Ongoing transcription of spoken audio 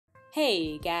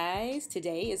Hey guys,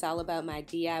 today is all about my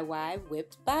DIY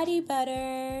whipped body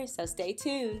butter, so stay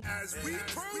tuned. As we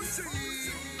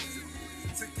proceed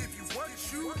to give you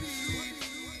what you need.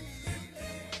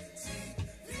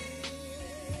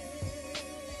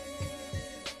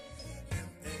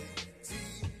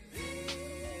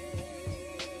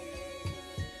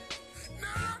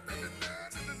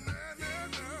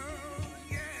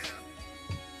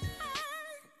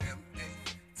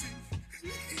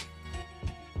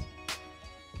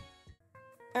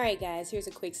 Alright guys, here's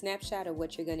a quick snapshot of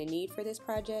what you're going to need for this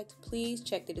project. Please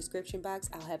check the description box.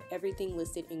 I'll have everything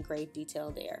listed in great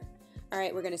detail there.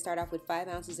 Alright, we're going to start off with 5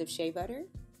 ounces of shea butter,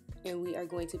 and we are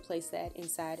going to place that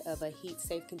inside of a heat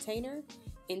safe container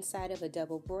inside of a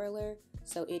double broiler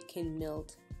so it can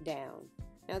melt down.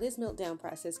 Now this melt down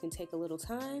process can take a little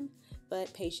time,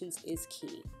 but patience is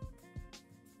key.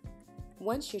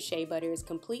 Once your shea butter is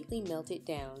completely melted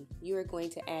down, you are going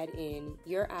to add in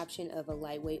your option of a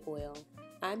lightweight oil.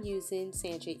 I'm using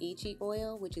Ichi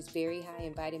oil, which is very high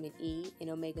in vitamin E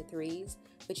and omega-3s,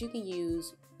 but you can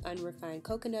use unrefined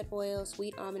coconut oil,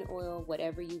 sweet almond oil,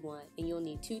 whatever you want, and you'll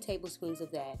need 2 tablespoons of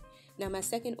that. Now my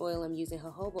second oil, I'm using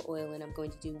jojoba oil, and I'm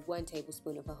going to do 1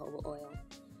 tablespoon of jojoba oil.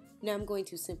 Now I'm going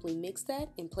to simply mix that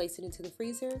and place it into the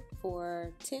freezer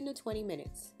for 10 to 20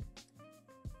 minutes.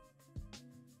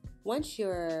 Once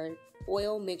your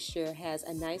oil mixture has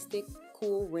a nice thick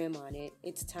cool rim on it,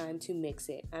 it's time to mix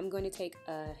it. I'm going to take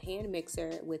a hand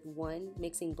mixer with 1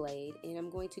 mixing blade, and I'm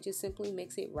going to just simply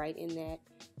mix it right in that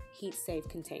heat safe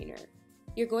container.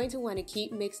 You're going to want to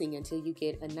keep mixing until you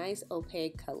get a nice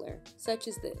opaque color, such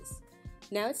as this.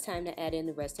 Now it's time to add in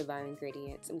the rest of our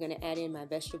ingredients. I'm going to add in my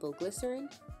vegetable glycerin.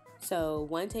 So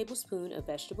 1 tablespoon of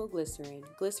vegetable glycerin.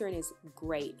 Glycerin is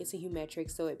great. It's a humectant,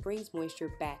 so it brings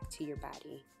moisture back to your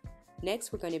body.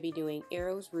 Next, we're going to be doing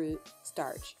arrowroot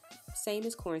starch. Same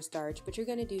as cornstarch, but you're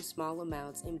going to do small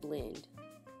amounts and blend.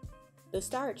 The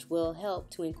starch will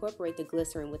help to incorporate the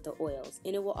glycerin with the oils,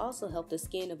 and it will also help the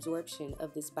skin absorption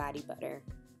of this body butter.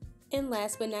 And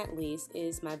last but not least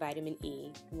is my vitamin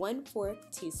E. 1/4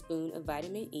 teaspoon of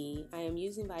vitamin E. I am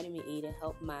using vitamin E to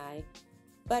help my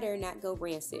butter not go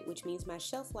rancid, which means my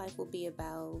shelf life will be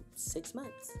about 6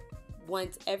 months.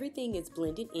 Once everything is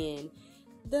blended in,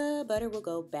 the butter will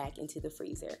go back into the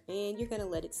freezer, and you're going to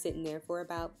let it sit in there for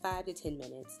about 5 to 10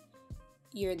 minutes.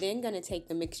 You're then going to take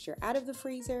the mixture out of the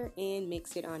freezer and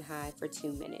mix it on high for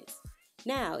 2 minutes.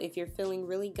 Now, if you're feeling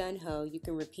really gung-ho, you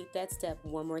can repeat that step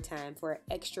one more time for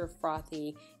extra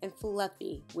frothy and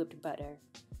fluffy whipped butter.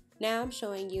 Now I'm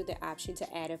showing you the option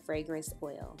to add a fragrance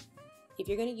oil. If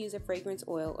you're going to use a fragrance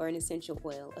oil or an essential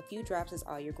oil, a few drops is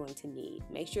all you're going to need.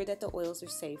 Make sure that the oils are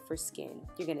safe for skin.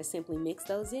 You're going to simply mix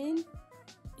those in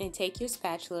and take your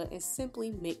spatula and simply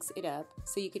mix it up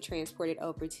so you can transport it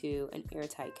over to an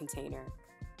airtight container.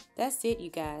 That's it,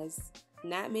 you guys.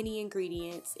 Not many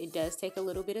ingredients. It does take a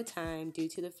little bit of time due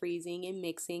to the freezing and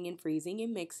mixing and freezing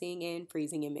and mixing and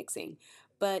freezing and mixing,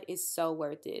 but it's so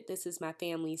worth it. This is my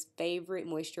family's favorite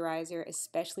moisturizer,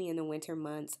 especially in the winter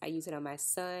months. I use it on my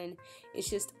son. It's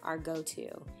just our go-to.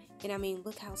 And I mean,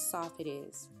 look how soft it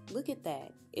is. Look at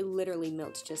that. It literally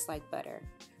melts just like butter.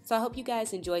 So I hope you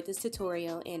guys enjoyed this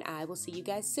tutorial, and I will see you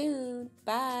guys soon.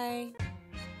 Bye!